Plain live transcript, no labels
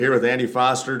Here with Andy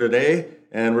Foster today,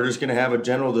 and we're just going to have a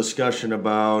general discussion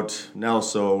about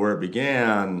NALSO, where it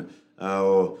began,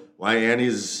 why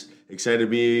Andy's excited to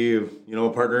be, a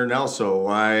partner in NALSO,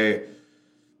 why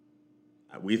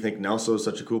we think NALSO is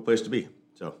such a cool place to be.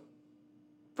 So,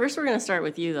 first, we're going to start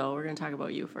with you, though. We're going to talk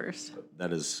about you first.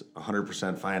 That is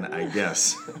 100% fine, I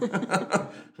guess.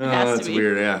 That's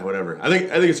weird. Yeah, whatever. I think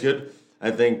it's good. I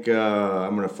think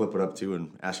I'm going to flip it up too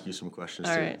and ask you some questions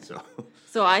All too. Right.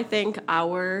 So I think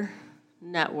our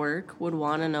network would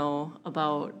want to know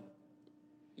about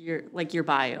your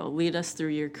bio. Lead us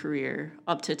through your career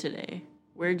up to today.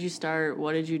 Where did you start?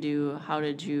 What did you do? How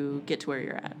did you get to where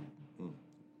you're at?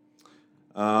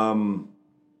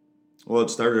 Well, it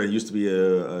started. I used to be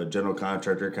a general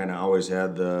contractor. Kind of always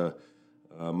had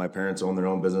my parents owned their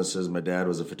own businesses. My dad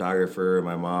was a photographer.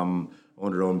 My mom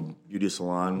owned her own beauty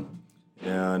salon.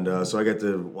 And so I got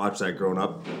to watch that growing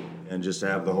up and just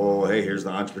have the whole, hey, here's the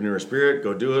entrepreneur spirit,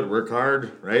 go do it, work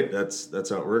hard, right? That's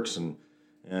how it works. And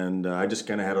I just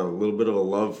kind of had a little bit of a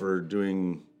love for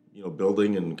doing,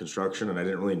 building and construction, and I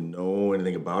didn't really know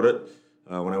anything about it.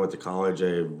 When I went to college,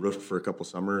 I roofed for a couple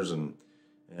summers and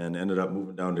ended up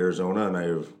moving down to Arizona, and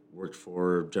I worked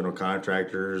for general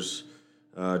contractors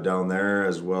down there,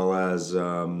 as well as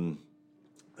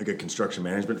like a construction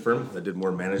management firm that did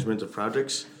more management of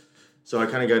projects. So I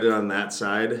kind of got it on that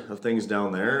side of things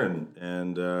down there, and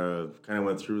kind of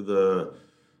went through the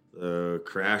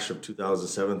crash of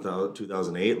 2007,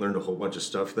 2008, learned a whole bunch of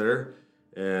stuff there,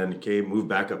 and moved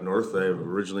back up north. I'm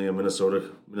originally a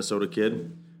Minnesota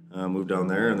kid, moved down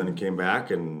there, and then came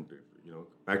back and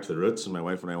back to the roots. And my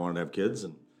wife and I wanted to have kids,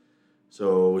 and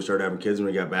so we started having kids when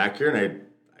we got back here, and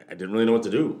I didn't really know what to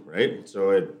do, right?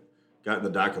 So I got in the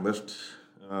dock and lift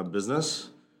business.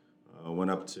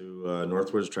 Went up to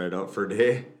Northwoods, tried it out for a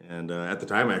day, and at the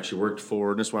time I actually worked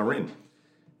for Nisswa Marine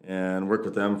and worked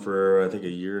with them for I think a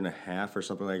year and a half or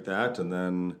something like that, and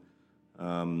then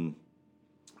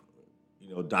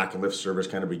dock and lift service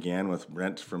kind of began with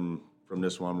Brent from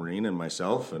Nisswa Marine and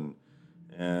myself, and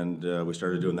we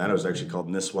started doing that. It was actually called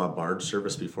Nisswa Barge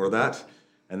Service before that,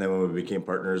 and then when we became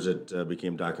partners, it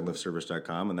became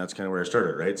dockandliftservice.com, and that's kind of where I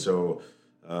started, right? So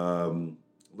learning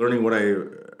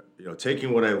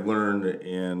taking what I learned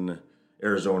in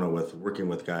Arizona with working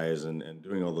with guys and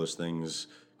doing all those things,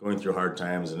 going through hard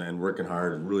times and working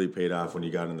hard, really paid off when you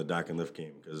got in the dock and lift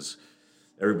game, because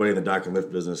everybody in the dock and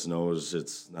lift business knows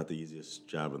it's not the easiest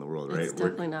job in the world, right? It's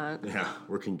definitely not. Yeah,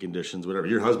 working conditions, whatever.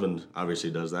 Your husband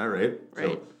obviously does that, right?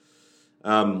 Right.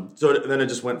 So then it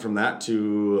just went from that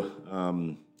to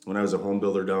when I was a home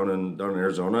builder down in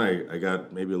Arizona, I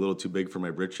got maybe a little too big for my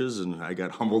britches, and I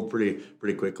got humbled pretty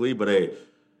quickly, but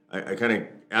I kind of,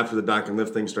 after the dock and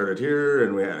lift thing started here,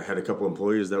 and we had a couple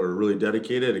employees that were really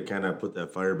dedicated, it kind of put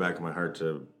that fire back in my heart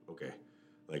to, okay,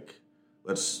 like,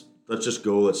 let's just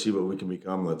go, let's see what we can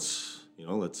become, let's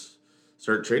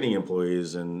start training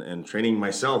employees and training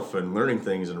myself and learning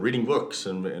things and reading books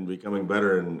and becoming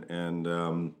better,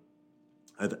 and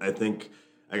I think,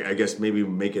 I guess maybe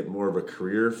make it more of a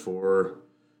career for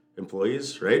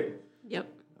employees, right? Yep.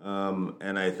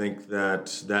 And I think that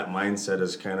mindset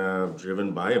is kind of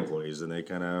driven by employees, and they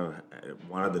kind of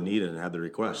wanted the need and had the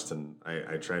request, and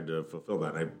I tried to fulfill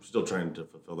that. I'm still trying to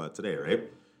fulfill that today, right?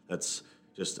 That's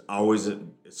just always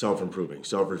self-improving,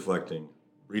 self-reflecting,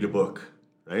 read a book,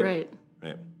 right?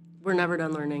 Right. We're never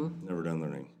done learning. Never done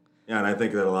learning. Yeah, and I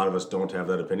think that a lot of us don't have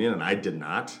that opinion, and I did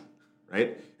not,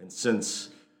 right? And since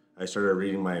I started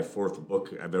reading my fourth book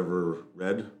I've ever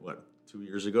read, 2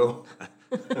 years ago?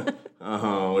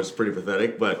 It's pretty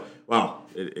pathetic, but wow,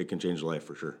 it can change life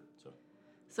for sure.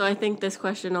 So I think this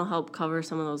question will help cover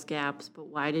some of those gaps, but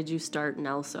why did you start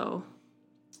NALSO?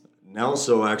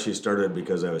 NALSO actually started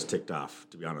because I was ticked off,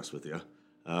 to be honest with you.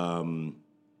 100%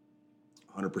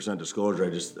 disclosure,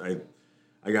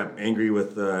 I got angry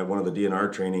with one of the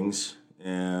DNR trainings,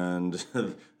 and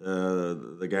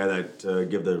the guy that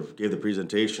gave the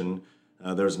presentation,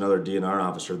 there was another DNR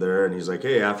officer there, and he's like,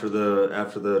 hey, after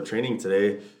the training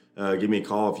today, give me a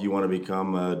call if you want to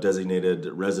become a designated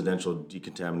residential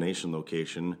decontamination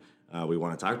location. We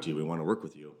want to talk to you. We want to work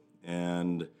with you.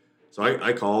 And so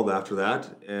I called after that,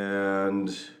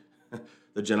 and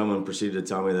the gentleman proceeded to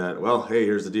tell me that, well, hey,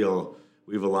 here's the deal.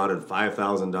 We've allotted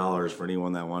 $5,000 for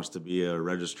anyone that wants to be a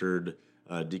registered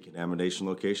decontamination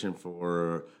location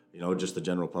for, just the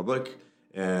general public.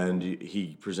 And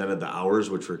he presented the hours,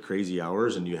 which were crazy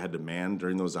hours, and you had to man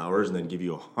during those hours, and then give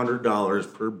you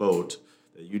 $100 per boat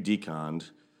that you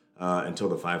deconned until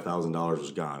the $5,000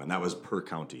 was gone, and that was per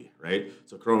county, right?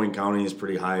 So Crow Wing County is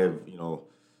pretty high,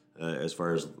 as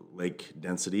far as lake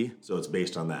density, so it's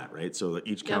based on that, right? So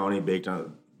each county based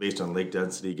based on lake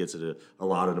density, gets it a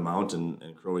allotted amount,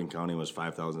 and Crow Wing County was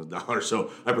 $5,000.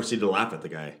 So I proceeded to laugh at the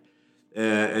guy.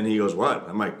 And he goes, what?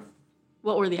 I'm like,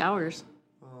 What were the hours?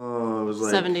 it was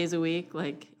like 7 days a week?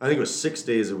 Like, I think it was 6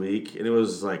 days a week, and it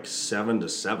was like 7 to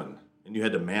 7, and you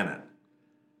had to man it.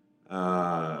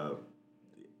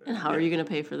 and how are you going to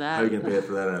pay for that? How are you going to pay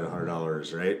for that at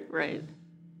 $100, right? Right.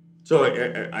 So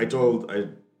I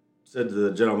said to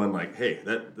the gentleman, like, hey,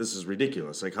 this is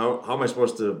ridiculous. Like, how am I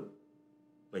supposed to,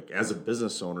 like, as a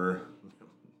business owner,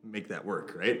 make that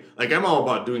work, right? Like, I'm all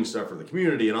about doing stuff for the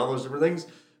community and all those different things,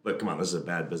 but come on, this is a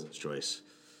bad business choice.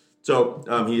 So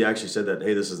he actually said that,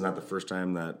 hey, this is not the first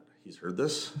time that he's heard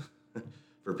this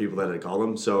for people that had called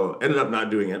him. So ended up not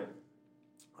doing it.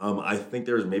 I think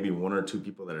there was maybe 1 or 2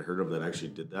 people that I heard of that actually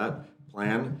did that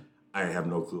plan. I have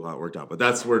no clue how it worked out, but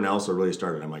that's where NALSO really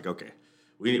started. I'm like, okay,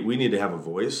 we need to have a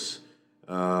voice,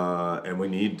 and we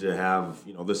need to have,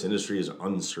 this industry is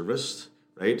unserviced,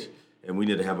 right? And we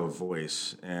need to have a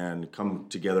voice and come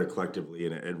together collectively.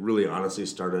 And it really honestly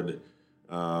started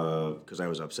because I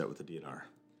was upset with the DNR.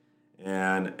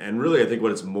 And really, I think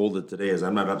what it's molded today is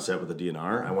I'm not upset with the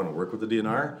DNR. I want to work with the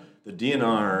DNR. The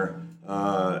DNR,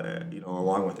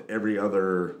 along with every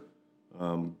other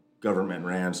government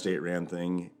ran, state ran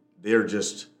thing, they're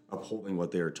just upholding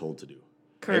what they are told to do.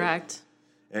 Correct.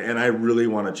 Right? And I really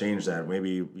want to change that.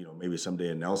 Maybe someday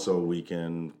in NALSO we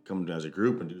can come as a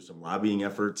group and do some lobbying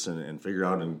efforts and figure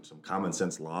out some common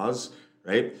sense laws,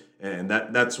 right? And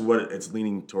that's what it's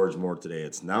leaning towards more today.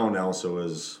 It's now NALSO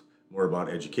is more about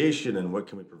education and what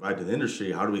can we provide to the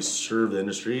industry. How do we serve the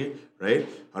industry, right?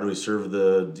 How do we serve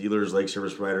the dealers, lake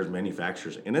service providers,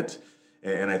 manufacturers in it?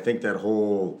 And I think that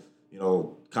whole,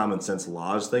 common sense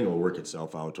laws thing will work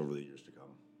itself out over the years to come.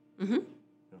 Mm-hmm.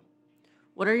 Yeah.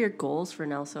 What are your goals for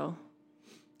NALSO?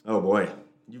 Oh boy,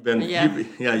 you've been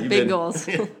you've big goals.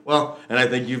 Well, and I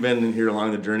think you've been here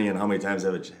along the journey, and how many times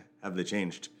have they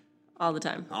changed? All the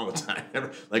time. All the time.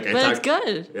 It's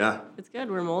good. Yeah, it's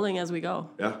good. We're molding as we go.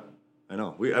 Yeah. I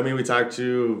know. We talked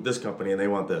to this company and they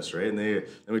want this, right? And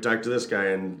we talked to this guy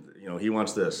and he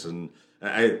wants this, and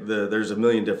there's a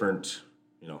million different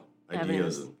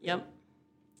ideas. Yep.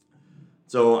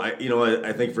 So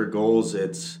I think for goals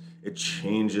it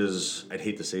changes. I'd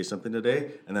hate to say something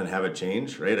today and then have it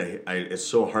change, right? It's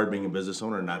so hard being a business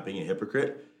owner and not being a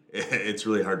hypocrite. It's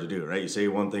really hard to do, right? You say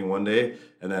one thing one day,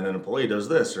 and then an employee does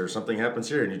this, or something happens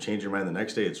here, and you change your mind the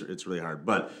next day. It's really hard.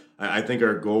 But I think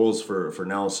our goals for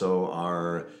NALSO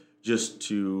are just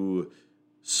to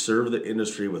serve the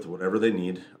industry with whatever they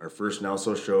need. Our first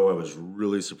NALSO show, I was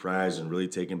really surprised and really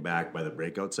taken back by the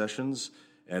breakout sessions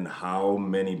and how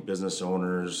many business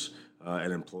owners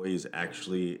and employees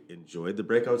actually enjoyed the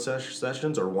breakout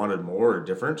sessions or wanted more or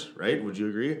different, right? Would you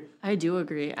agree? I do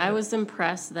agree. Yeah. I was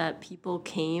impressed that people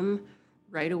came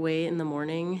right away in the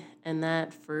morning, and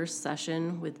that first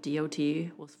session with DOT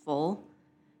was full,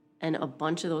 and a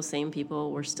bunch of those same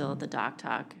people were still at the dock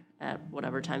talk at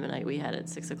whatever time of night we had at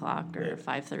 6 o'clock or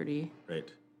 5:30.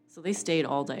 Right. So they stayed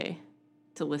all day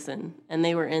to listen, and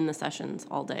they were in the sessions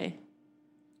all day.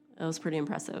 It was pretty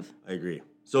impressive. I agree.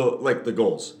 So, the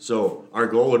goals. So, our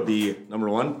goal would be, number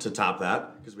one, to top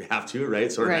that, because we have to,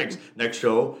 right? So, our next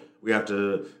show, we have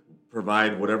to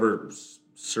provide whatever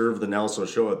serve the NALSO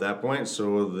show at that point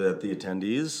so that the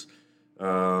attendees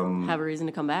have a reason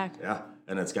to come back. Yeah,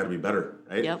 and it's got to be better,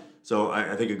 right? Yep. So,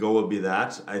 I think a goal would be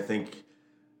that. I think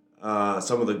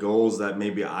some of the goals that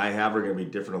maybe I have are going to be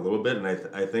different a little bit, and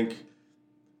I think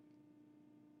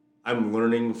I'm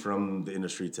learning from the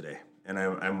industry today. And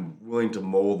I'm willing to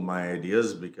mold my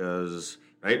ideas because,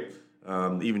 right,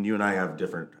 even you and I have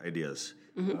different ideas.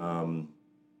 Mm-hmm.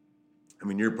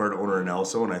 You're part owner in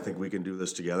NALSO, and I think we can do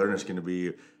this together, and it's going to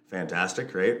be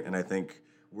fantastic, right? And I think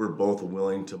we're both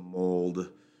willing to mold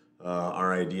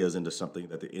our ideas into something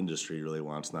that the industry really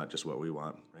wants, not just what we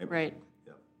want, right? Right.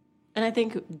 Yeah. And I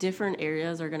think different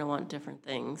areas are going to want different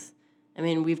things.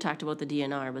 We've talked about the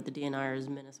DNR, but the DNR is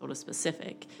Minnesota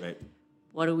specific. Right.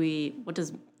 What do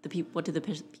the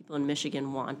people in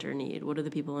Michigan want or need? What do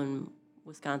the people in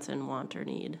Wisconsin want or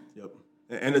need? Yep.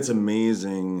 And it's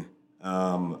amazing,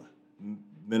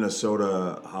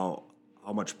 Minnesota, how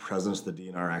much presence the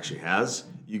DNR actually has.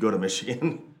 You go to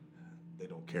Michigan, they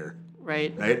don't care.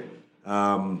 Right. Right.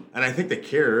 And I think they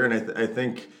care, and I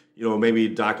think maybe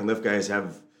dock and lift guys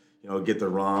have get the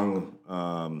wrong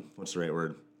what's the right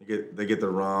word? They get the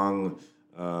wrong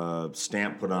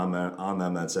stamp put on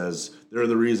them that says they're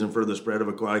the reason for the spread of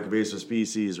aquatic invasive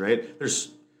species, right?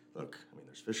 There's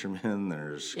fishermen,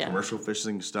 there's commercial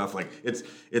fishing stuff.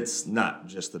 It's not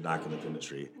just the dock and lift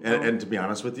industry. And to be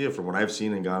honest with you, from what I've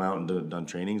seen and gone out and done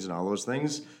trainings and all those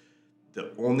things,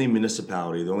 the only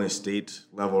municipality, the only state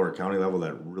level or county level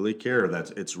that really care,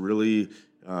 that it's really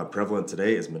prevalent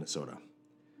today is Minnesota.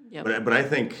 Yep. But I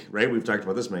think, right, we've talked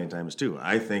about this many times too.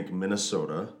 I think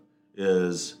Minnesota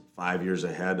is 5 years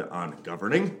ahead on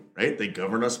governing, right? They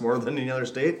govern us more than any other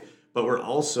state, but we're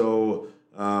also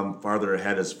farther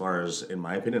ahead as far as, in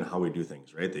my opinion, how we do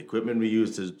things, right? The equipment we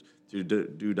use to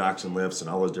do docks and lifts and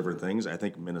all those different things, I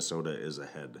think Minnesota is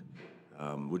ahead.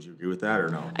 Would you agree with that or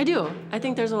no? I do. I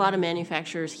think there's a lot of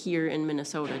manufacturers here in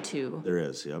Minnesota too. There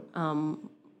is, yep. A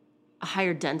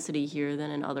higher density here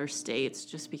than in other states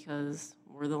just because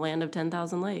we're the land of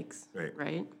 10,000 lakes.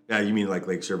 Right? Yeah, you mean like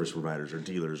lake service providers or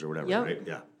dealers or whatever, Yep. right?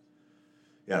 Yeah.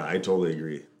 Yeah, I totally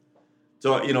agree.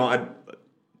 So,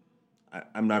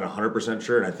 I'm not 100%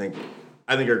 sure, and I think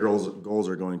our goals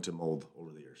are going to mold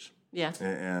over the years. Yeah.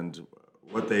 And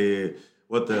what the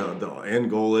end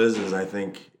goal is I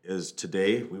think is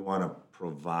today we want to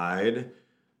provide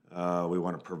our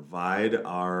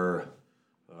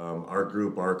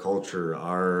group, our culture,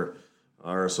 our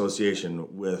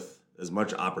association with as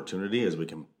much opportunity as we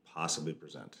can possibly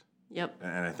present. Yep.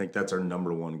 And I think that's our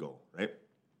number one goal, right?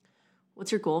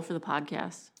 What's your goal for the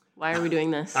podcast? Why are we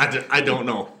doing this? I don't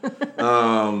know.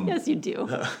 Yes, you do.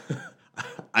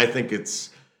 I think it's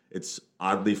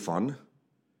oddly fun.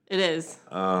 It is.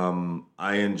 I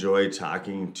enjoy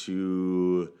talking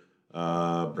to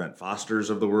Brent Foster's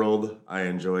of the world. I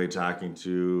enjoy talking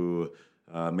to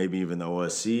maybe even the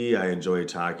OSC. I enjoy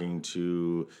talking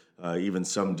to even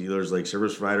some dealers like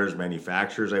service providers,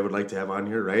 manufacturers I would like to have on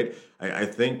here, right? I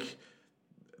think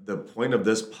the point of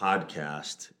this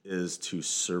podcast is to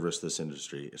service this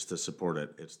industry. It's to support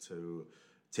it. It's to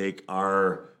take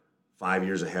our 5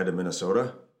 years ahead of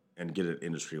Minnesota and get it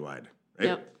industry-wide, right?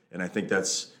 Yep. And I think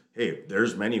that's, hey,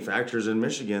 there's manufacturers in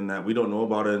Michigan that we don't know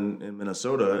about in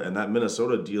Minnesota, and that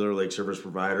Minnesota dealer, like service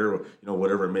provider,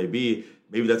 whatever it may be,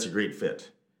 maybe that's a great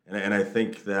fit. And I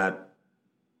think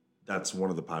that's one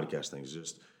of the podcast things,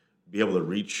 just be able to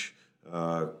reach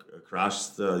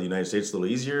across the United States a little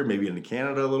easier, maybe into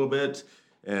Canada a little bit,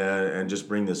 and just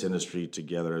bring this industry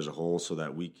together as a whole so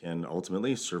that we can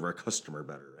ultimately serve our customer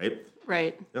better, right?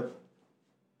 Right. Yep.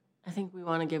 I think we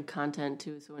want to give content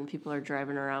too, so when people are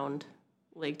driving around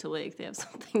lake to lake, they have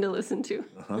something to listen to.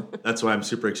 That's why I'm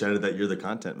super excited that you're the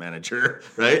content manager,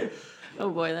 right? Oh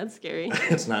boy, that's scary.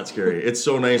 It's not scary. It's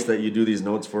so nice that you do these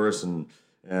notes for us and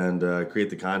create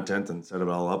the content and set it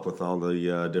all up with all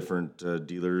the different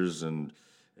dealers and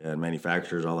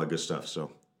manufacturers, all that good stuff.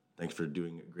 So thanks for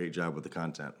doing a great job with the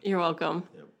content. You're welcome.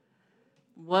 Yep.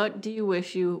 What do you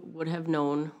wish you would have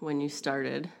known when you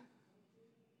started?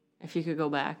 If you could go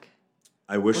back.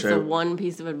 I wish What's the one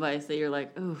piece of advice that you're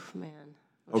like, oof, man,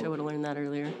 wish I would have learned that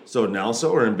earlier? So NALSO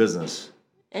or in business?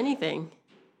 Anything.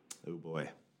 Oh, boy.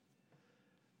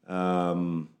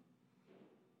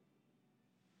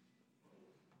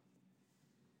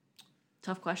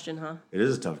 Tough question, huh? It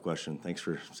is a tough question. Thanks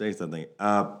for saying something.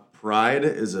 Pride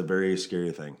is a very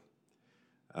scary thing.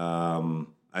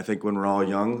 I think when we're all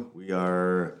young, we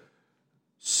are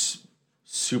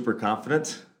super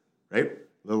confident, right?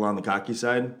 A little on the cocky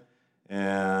side.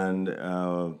 And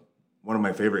one of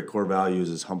my favorite core values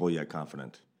is humble yet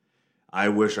confident. I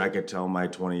wish I could tell my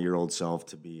 20-year-old self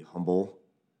to be humble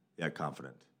yet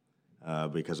confident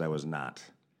because I was not.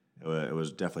 It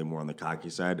was definitely more on the cocky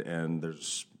side, and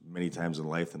there's many times in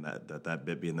life and that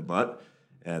bit me in the butt,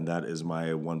 and that is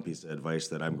my one piece of advice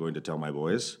that I'm going to tell my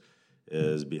boys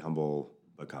is be humble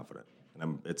but confident.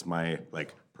 And it's my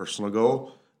personal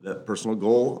goal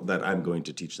that I'm going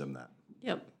to teach them that.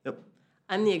 Yep. Yep.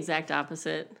 I'm the exact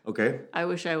opposite. Okay. I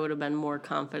wish I would have been more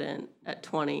confident at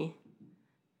 20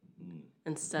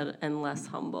 and less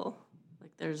humble.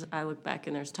 I look back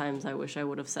and there's times I wish I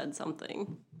would have said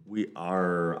something. We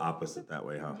are opposite that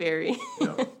way, huh? Very.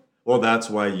 Yeah. Well, that's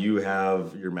why you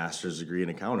have your master's degree in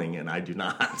accounting and I do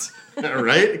not.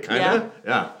 Right? Kind of?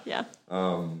 Yeah.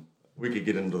 We could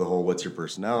get into the whole what's your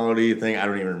personality thing. I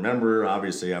don't even remember.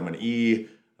 Obviously, I'm an E.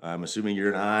 I'm assuming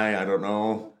you're an I. I don't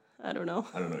know. I don't know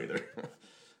either.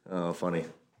 Oh, funny.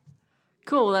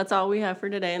 Cool. Well, that's all we have for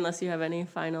today, unless you have any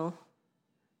final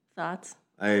thoughts.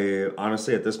 I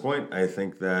honestly, at this point, I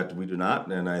think that we do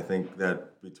not, and I think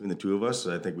that between the two of us,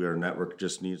 I think our network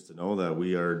just needs to know that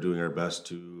we are doing our best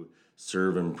to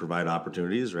serve and provide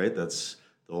opportunities, right? That's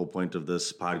the whole point of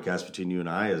this podcast between you and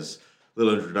I is a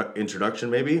little introduction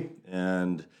maybe,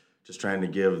 and just trying to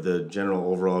give the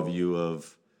general overall view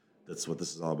of that's what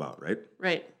this is all about, right?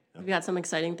 Right. Yeah. We've got some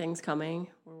exciting things coming.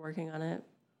 We're working on it,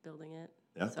 building it.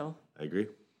 Yeah, so I agree.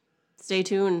 Stay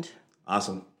tuned.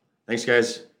 Awesome. Thanks,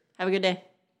 guys. Have a good day.